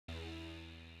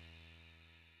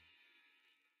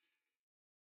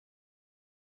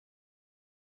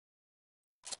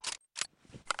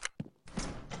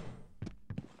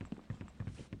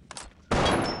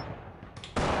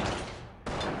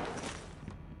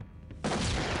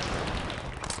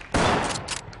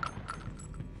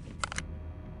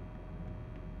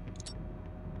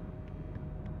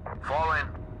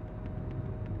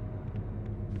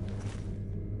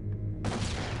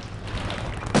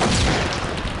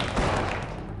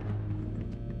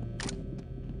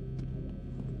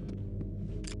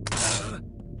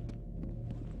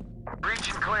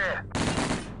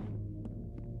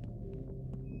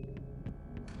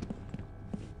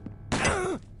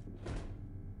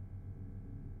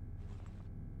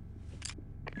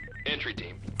Entry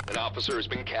team, an officer has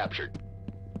been captured.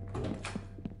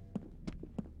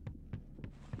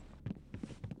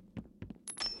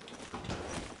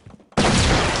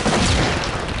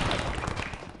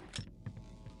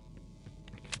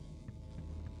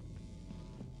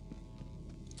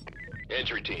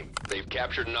 Entry team, they've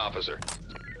captured an officer.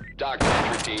 Dock to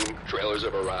entry team, trailers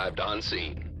have arrived on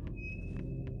scene.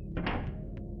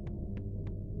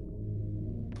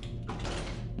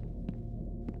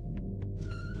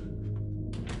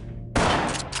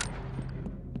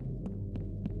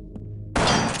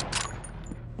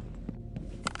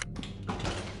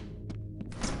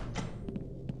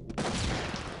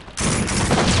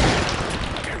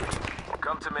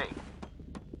 Come to me.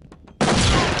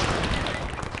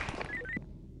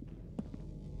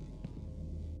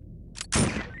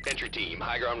 Entry team,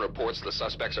 high ground reports the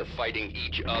suspects are fighting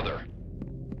each other.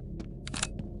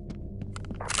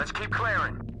 Let's keep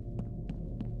clearing.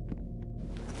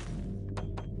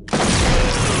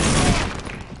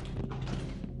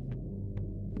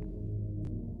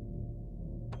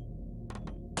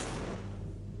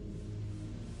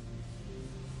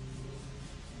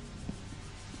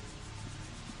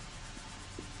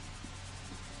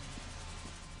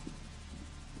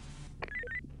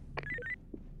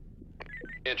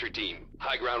 Entry team,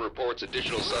 high ground reports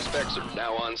additional suspects are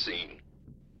now on scene.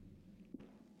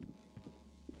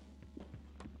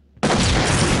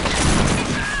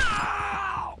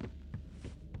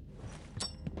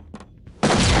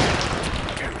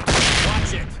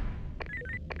 Watch it.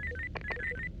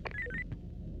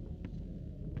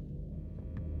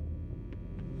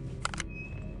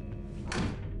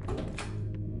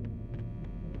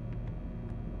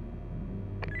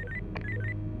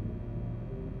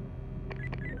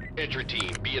 Entry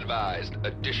team, be advised,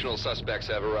 additional suspects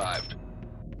have arrived.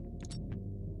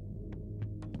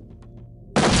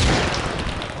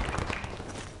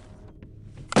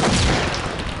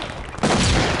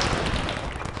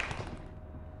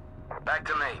 Back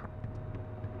to me.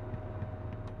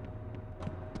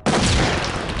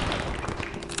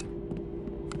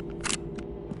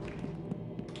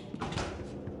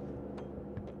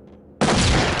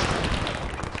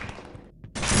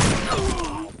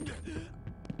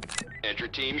 Entry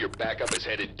team, your backup is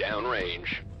headed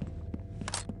downrange.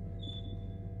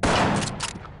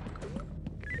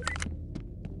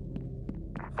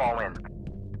 Fall in.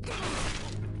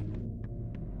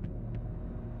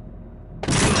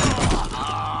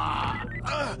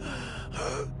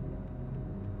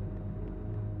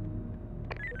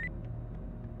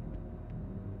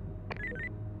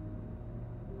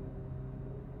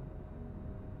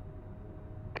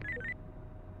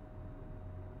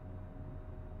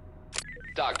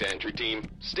 Dock to entry team,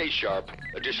 stay sharp,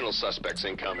 additional suspects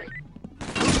incoming.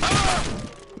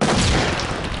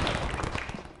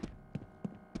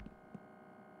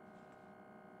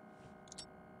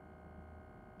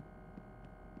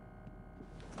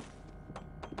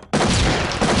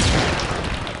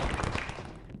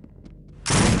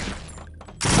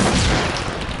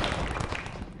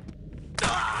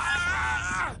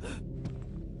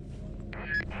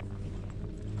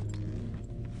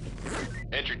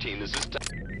 Entry team, this is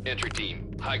Entry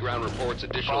team, high ground reports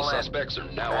additional suspects are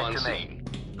now on scene.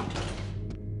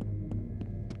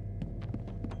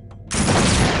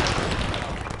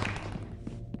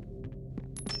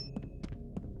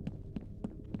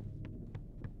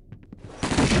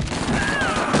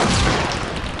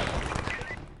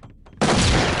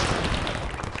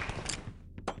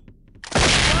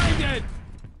 Find it!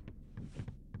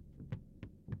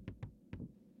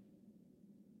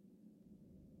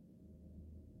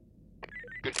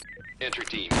 Good. Entry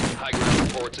team, high ground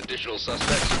reports additional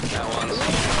suspects are now on scene.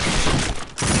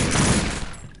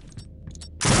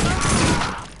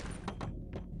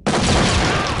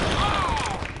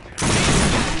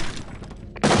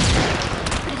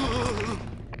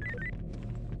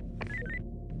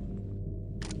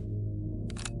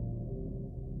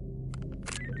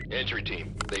 Entry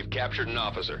team, they've captured an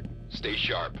officer. Stay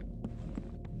sharp.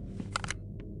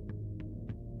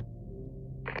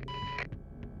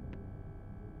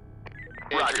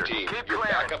 Entry team, your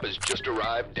backup has just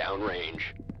arrived downrange.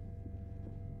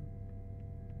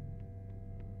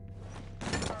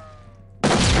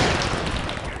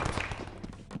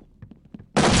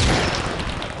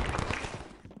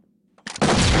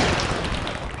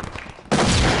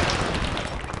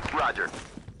 Roger.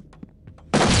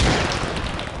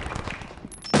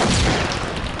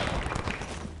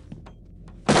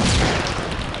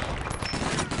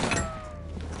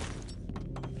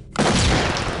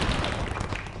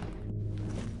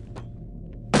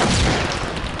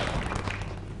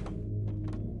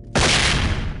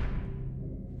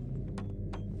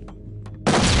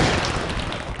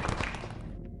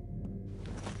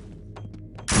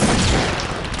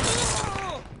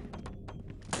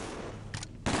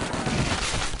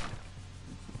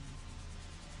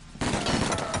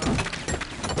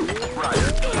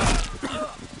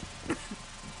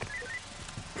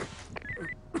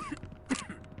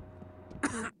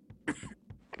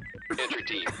 Entry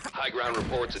team, high ground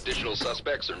reports additional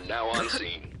suspects are now on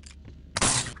scene.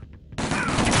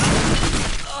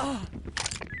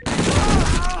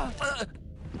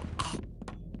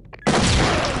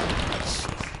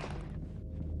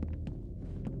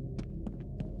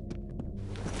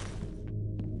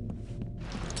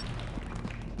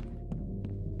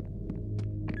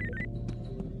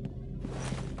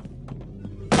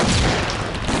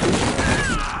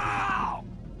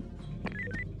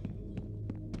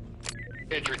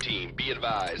 Entry team, be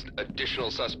advised,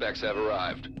 additional suspects have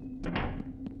arrived.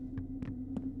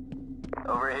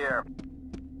 Over here.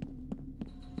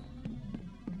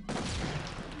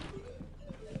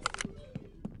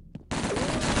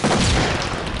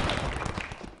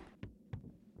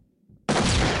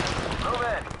 Move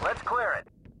in. Let's clear it.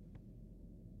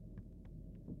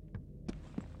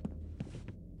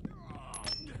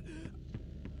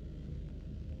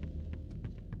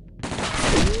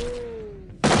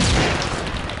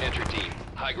 Entry team,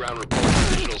 high ground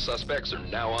reports additional suspects are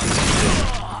now on scene.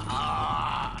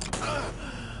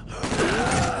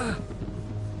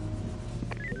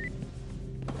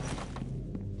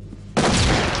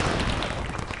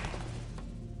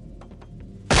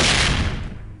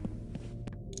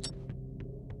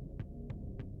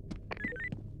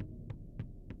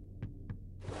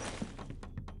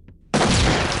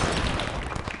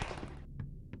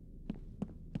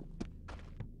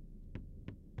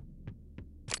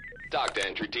 Dock to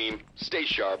entry team, stay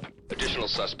sharp. Additional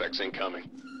suspects incoming.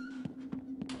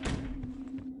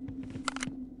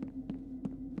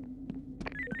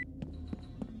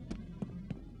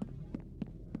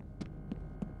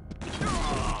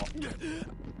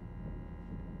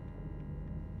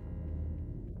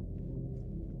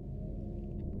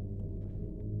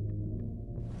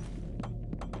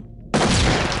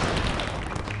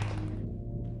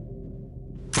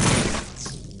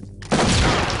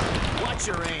 Watch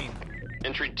your aim.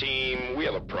 Entry team, we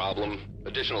have a problem.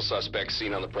 Additional suspects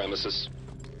seen on the premises.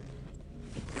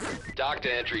 Dock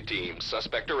to entry team,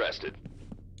 suspect arrested.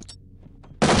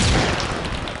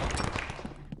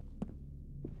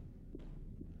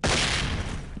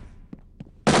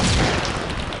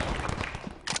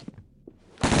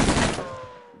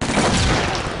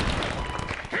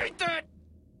 Hate that!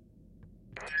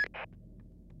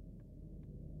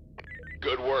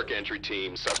 Good work, entry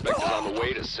team. Suspect is on the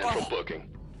way to central booking.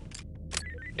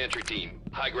 Entry team,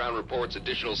 high ground reports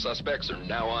additional suspects are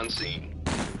now on scene.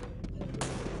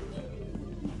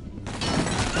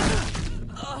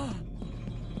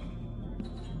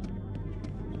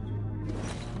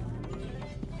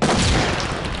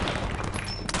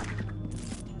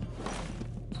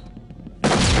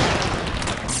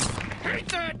 Hate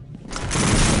that!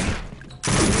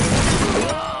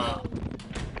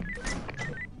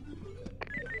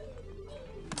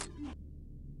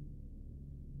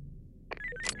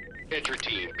 Entry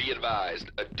team, be advised,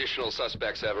 additional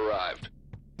suspects have arrived.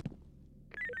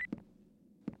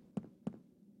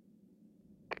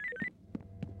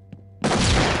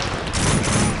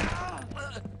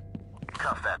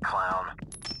 Cuff that clown.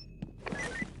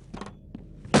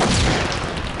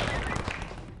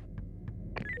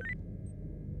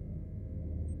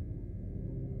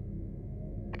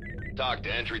 Talk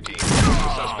to entry team.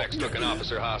 Suspects took an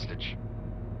officer hostage.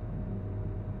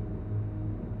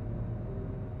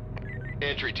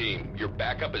 Entry team, your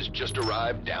backup has just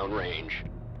arrived downrange.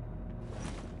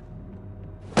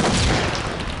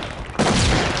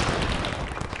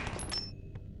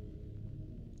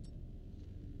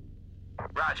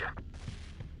 Roger.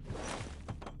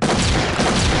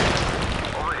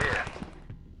 Over here.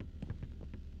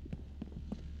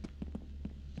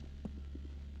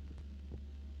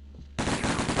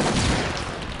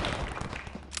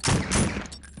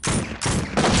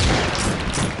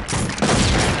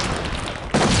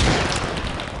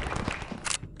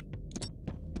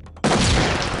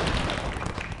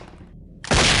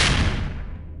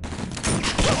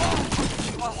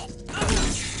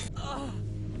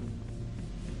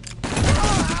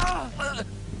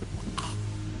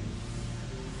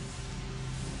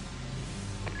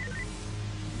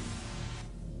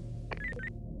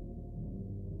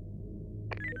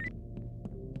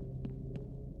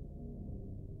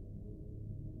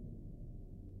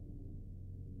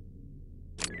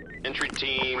 Entry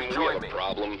team, we have a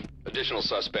problem. Additional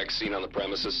suspects seen on the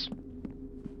premises.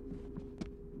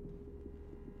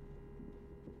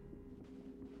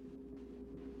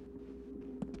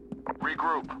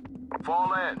 Regroup.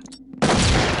 Fall in.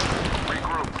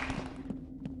 Regroup.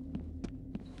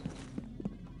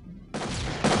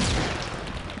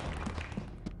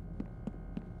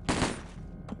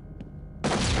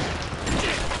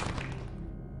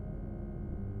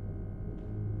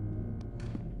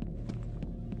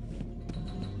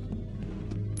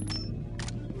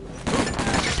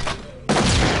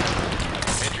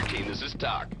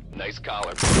 Doc, nice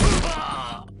collar.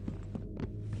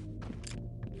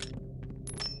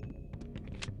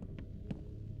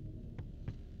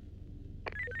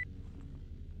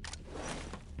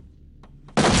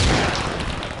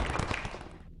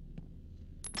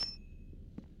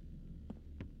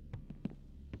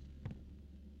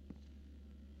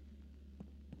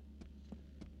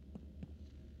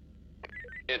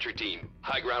 Entry team,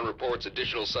 high ground reports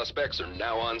additional suspects are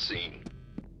now on scene.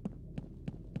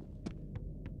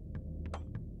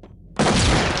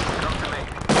 Come to me.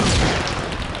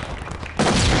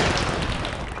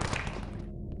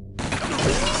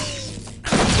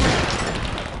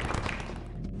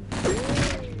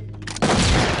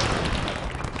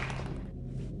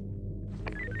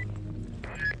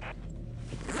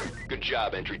 Good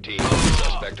job, entry team.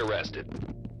 Suspect arrested.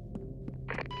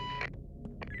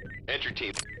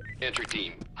 Entry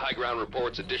team, high ground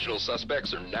reports additional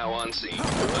suspects are now on scene.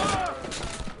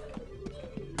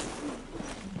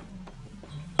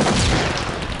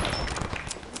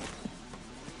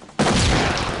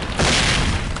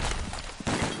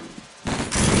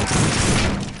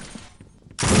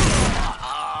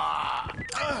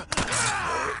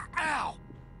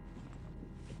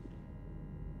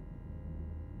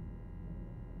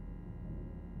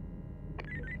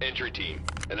 Entry team,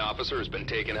 an officer has been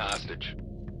taken hostage.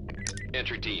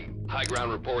 Entry team, high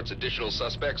ground reports additional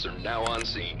suspects are now on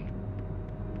scene.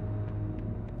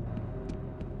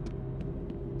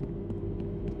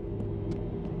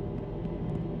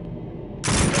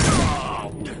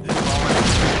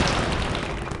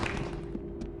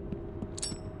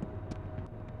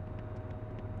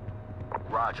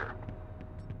 Roger.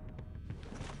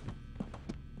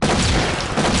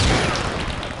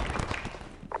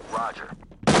 Roger.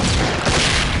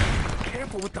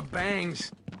 Careful with the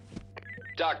bangs.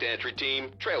 Dock to entry team,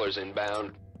 trailers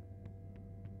inbound.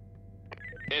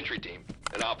 Entry team,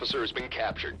 an officer has been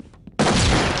captured.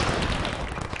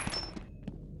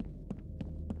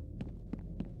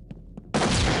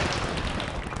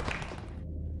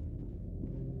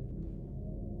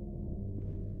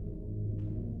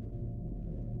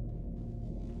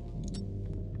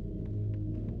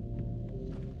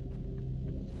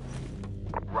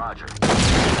 Roger.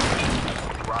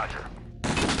 Roger.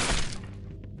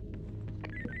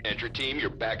 Entry team, your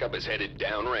backup is headed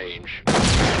downrange.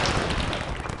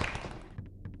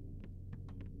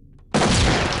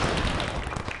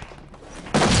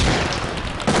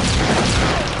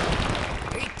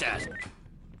 Hate that.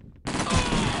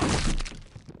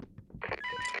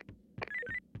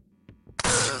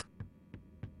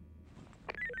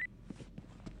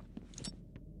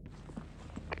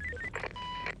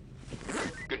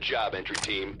 Good job, entry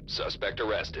team. Suspect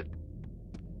arrested.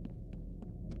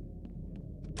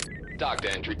 Dock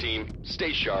to entry team.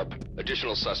 Stay sharp.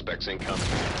 Additional suspects incoming.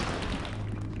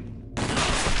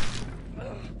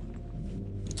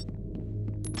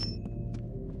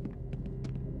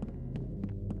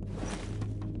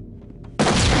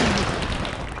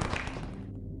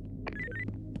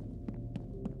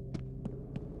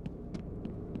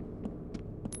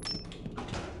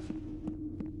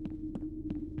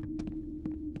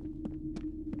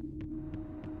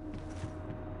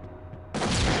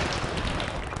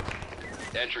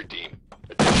 Entry team.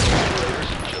 Additional operators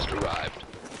have just arrived.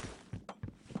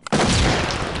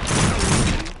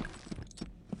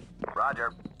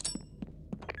 Roger.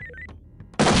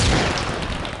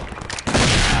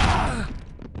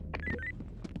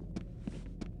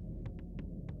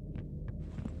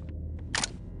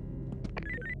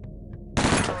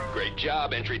 Great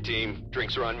job, entry team.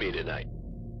 Drinks are on me tonight.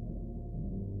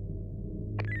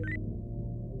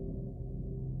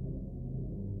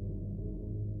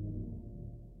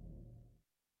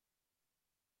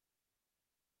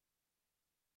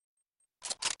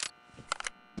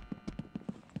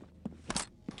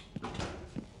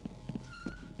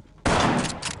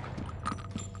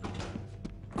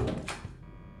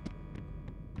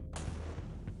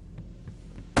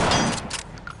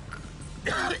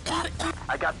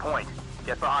 I got point.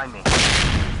 Get behind me.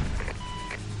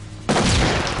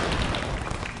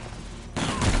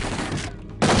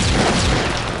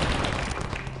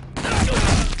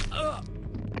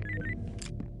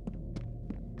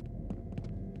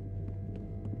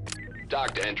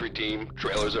 Dock to entry team.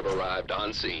 Trailers have arrived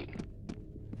on scene.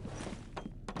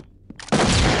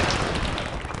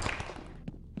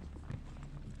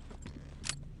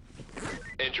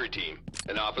 Entry team.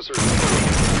 An officer...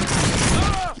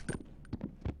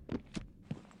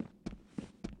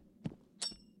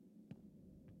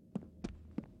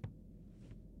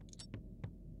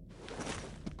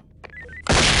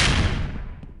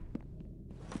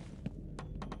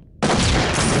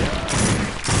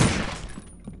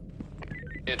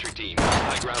 Entry team,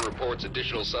 high ground reports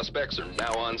additional suspects are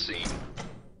now on scene.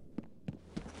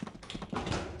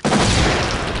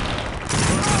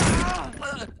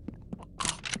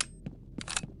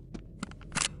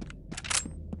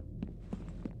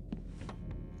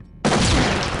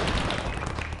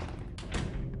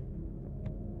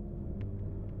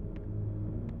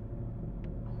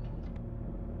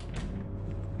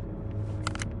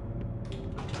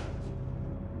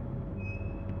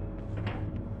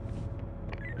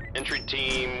 Entry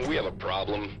team, we have a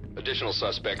problem. Additional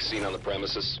suspects seen on the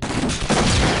premises.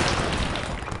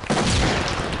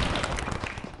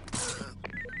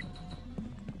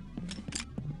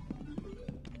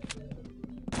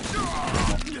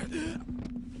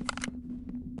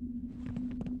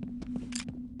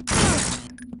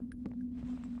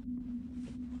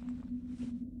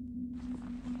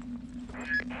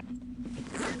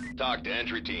 Talk to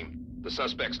entry team. The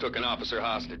suspects took an officer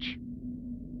hostage.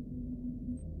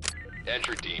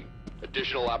 Entry team,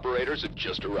 additional operators have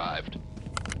just arrived.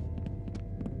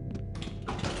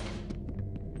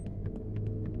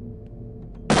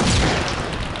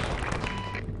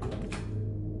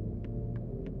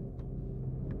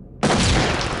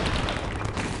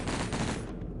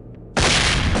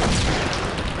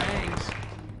 Bangs.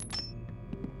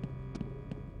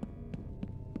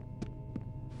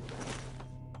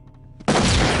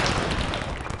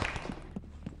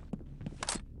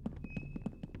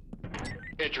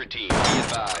 Entry team, be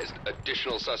advised,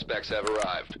 additional suspects have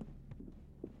arrived.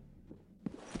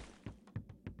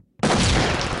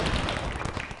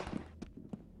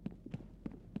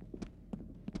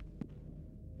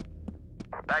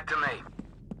 Back to me.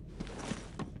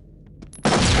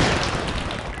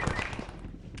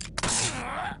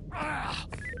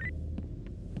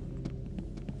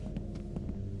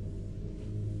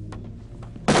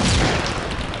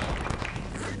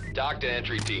 Talk to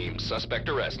entry team, suspect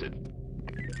arrested.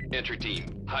 Entry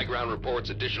team, high ground reports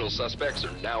additional suspects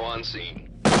are now on scene.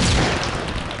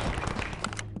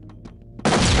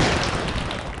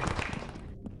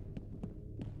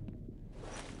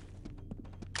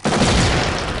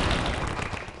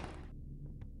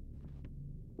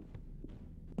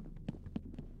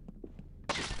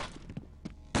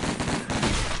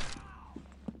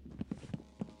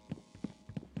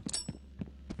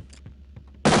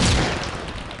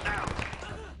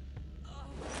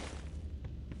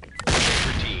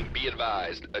 Be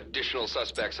advised, additional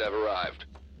suspects have arrived.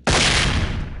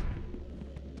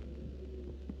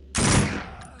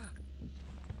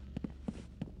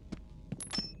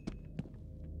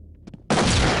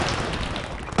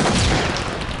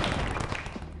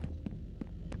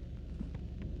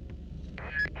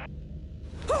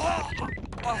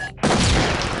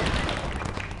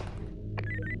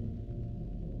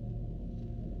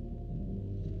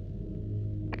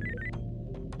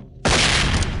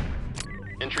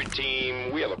 Entry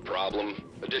team, we have a problem.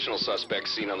 Additional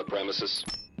suspects seen on the premises.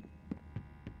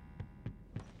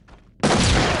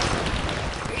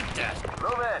 Hate that.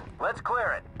 Move in. Let's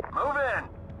clear it. Move in.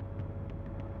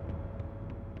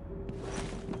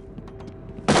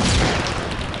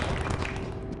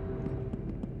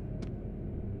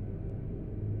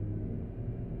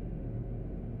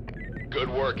 Good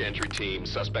work, entry team.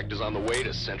 Suspect is on the way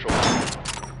to Central.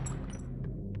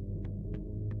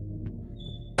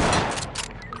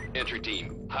 Entry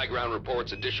team, high ground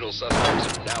reports additional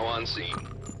suspects are now on scene.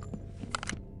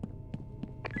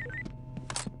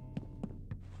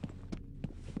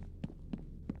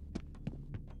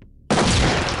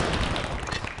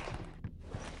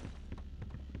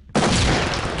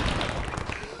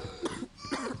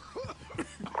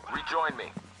 Rejoin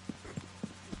me.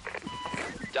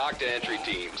 Dock to entry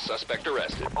team, suspect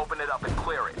arrested. Open it up and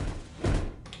clear it.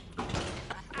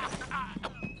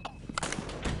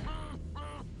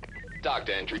 Dock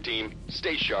to entry team,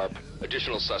 stay sharp.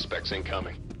 Additional suspects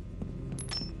incoming.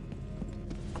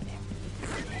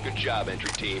 Good job,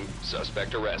 entry team.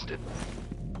 Suspect arrested.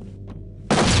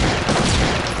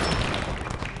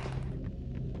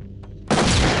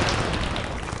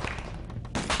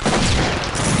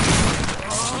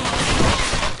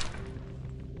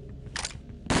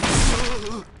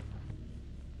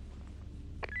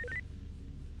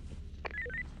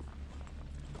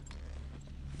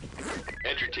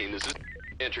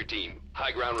 Entry team,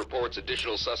 high ground reports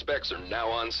additional suspects are now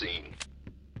on scene.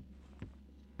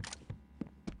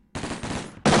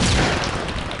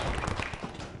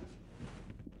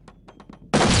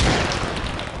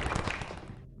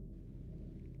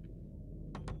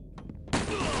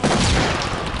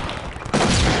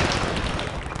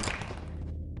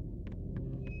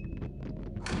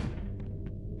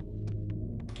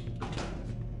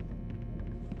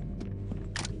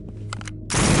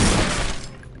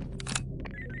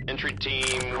 Entry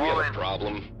team, we have a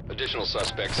problem. Additional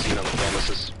suspects seen on the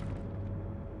premises.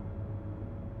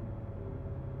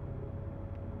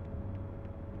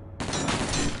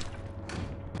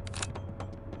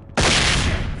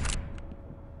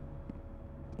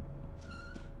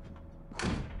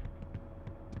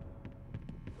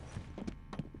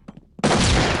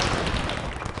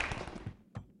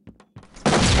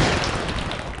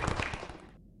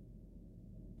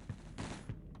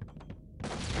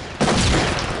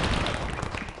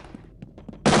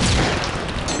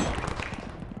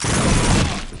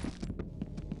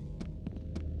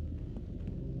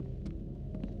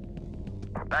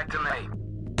 Back to me.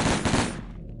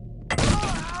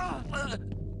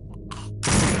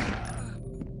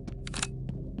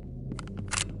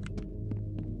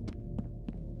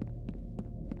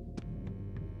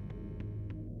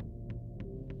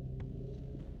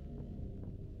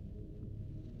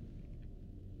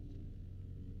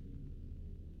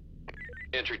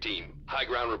 Entry team, high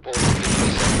ground reports additional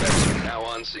suspects are now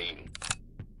on scene.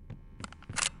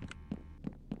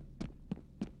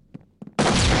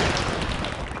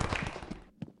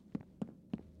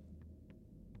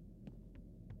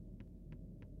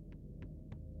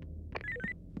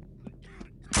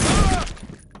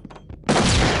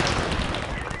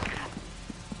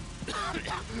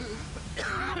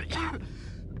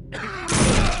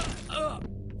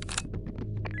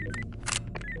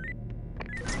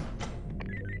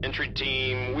 Entry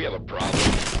team, we have a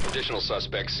problem. Additional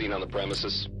suspects seen on the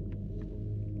premises.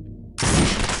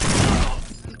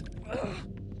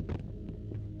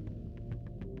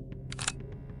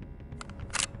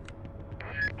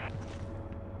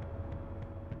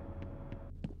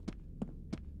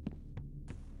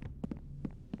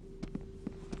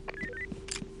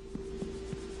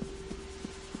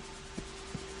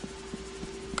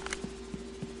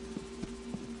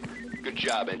 Good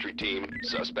job, entry team.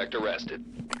 Suspect arrested.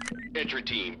 Entry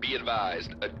team, be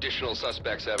advised. Additional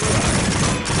suspects have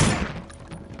arrived.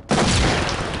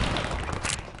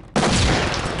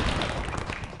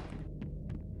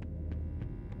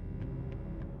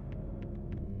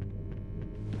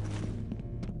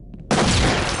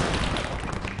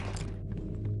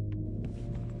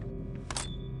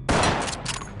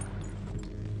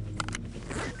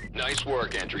 Nice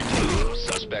work, entry team.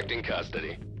 Suspect in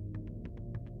custody.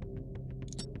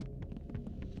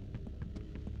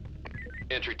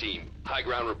 Entry team, high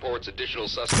ground reports additional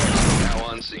suspects are now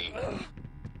on scene.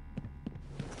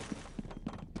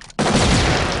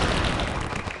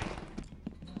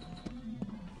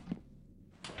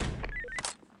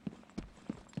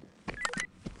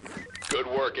 Good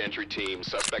work, entry team.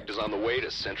 Suspect is on the way to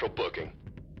central booking.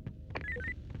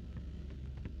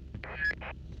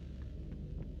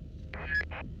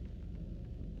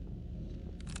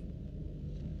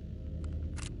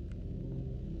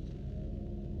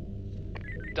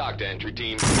 Dock to entry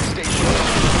team. Station.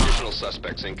 Additional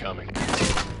suspects incoming.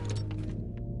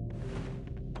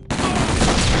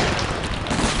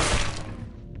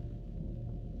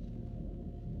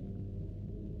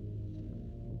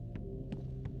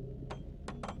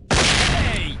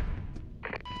 Hey!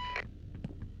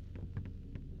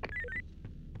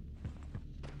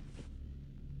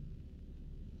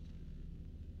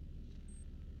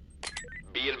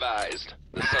 Be advised.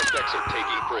 The suspects are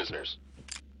taking prisoners.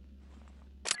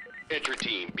 Entry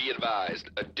team, be advised.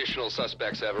 Additional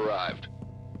suspects have arrived.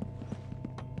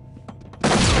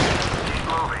 Keep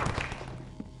moving.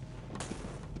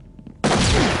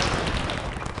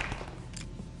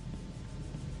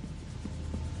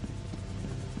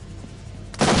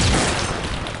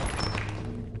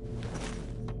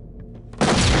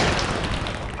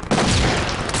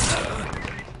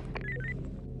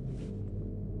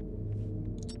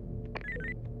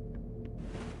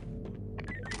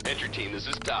 Entry team, this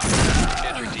is Doc.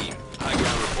 Entry team, high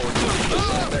ground reports additional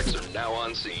suspects are now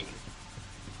on scene.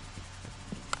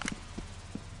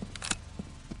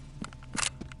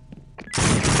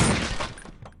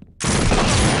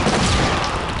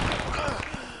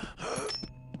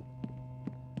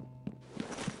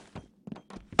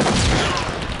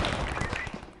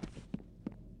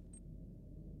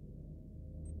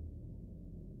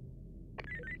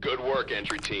 Good work,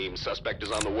 entry team. Suspect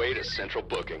is on the way to central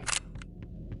booking.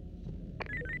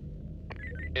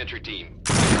 Entry team,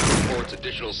 reports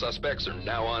additional suspects are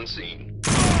now on scene.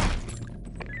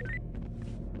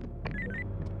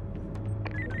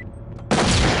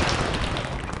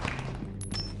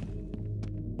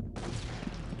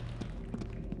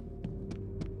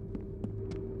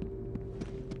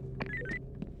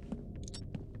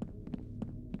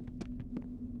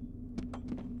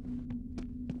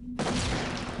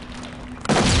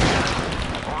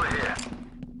 Over here.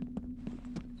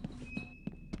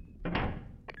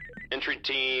 Entry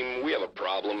team, we have a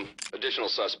problem. Additional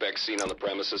suspects seen on the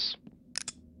premises.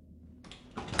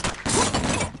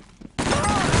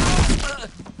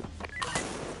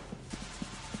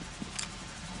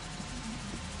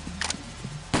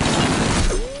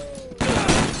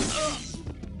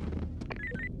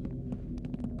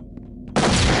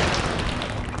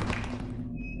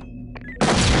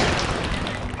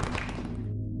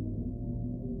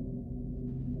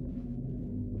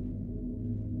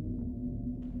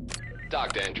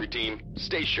 Dock to entry team.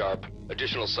 Stay sharp.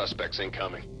 Additional suspects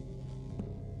incoming.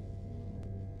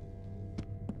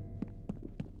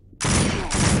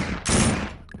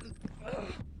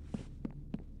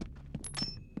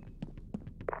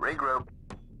 Regroup.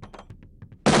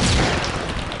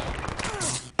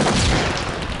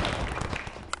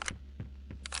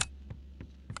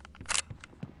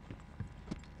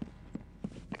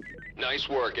 Nice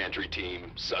work, entry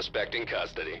team. Suspect in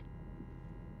custody.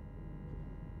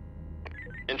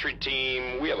 Entry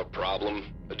team, we have a problem.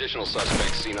 Additional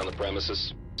suspects seen on the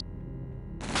premises.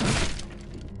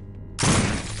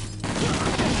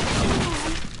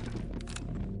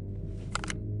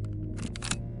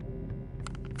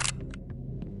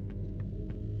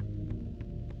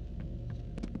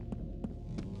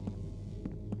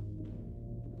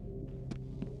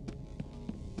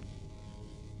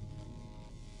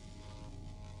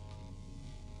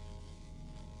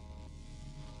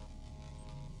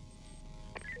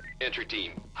 Entry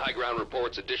team, high ground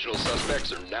reports additional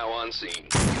suspects are now on scene.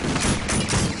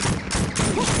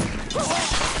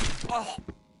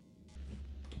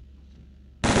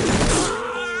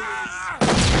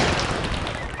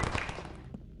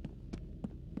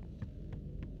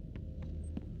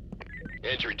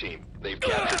 Entry team, they've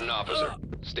captured an officer.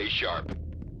 Stay sharp.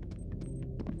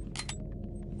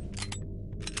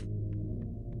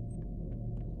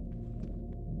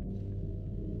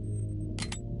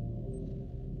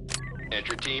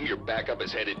 Entry team, your backup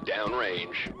is headed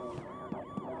downrange.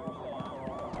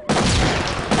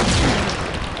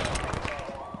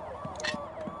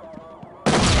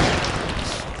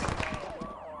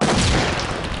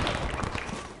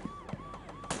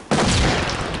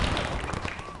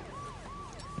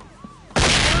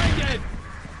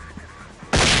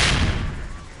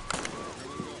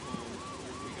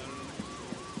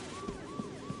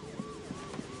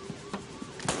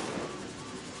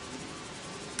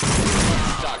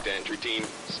 Dock to entry team.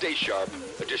 Stay sharp.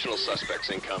 Additional suspects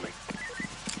incoming.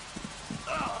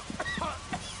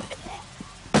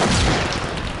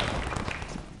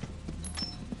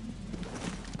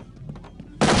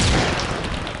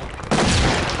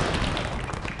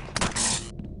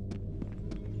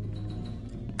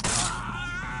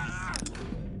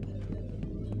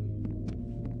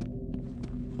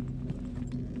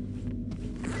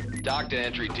 Dock to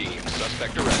entry team.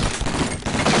 Suspect arrested.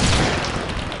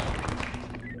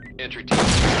 Entry team,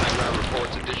 high ground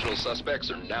reports additional suspects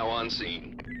are now on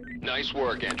scene. Nice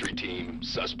work, entry team.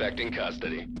 Suspect in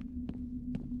custody.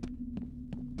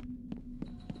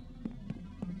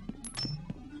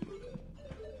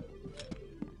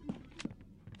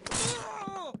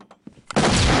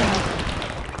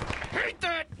 Hate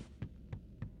that!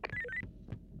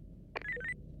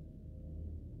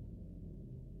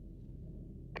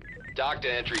 Dock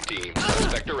to entry team.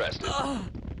 Suspect arrested.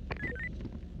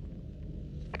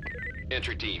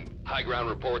 Entry team, high ground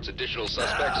reports additional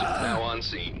suspects are now on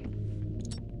scene.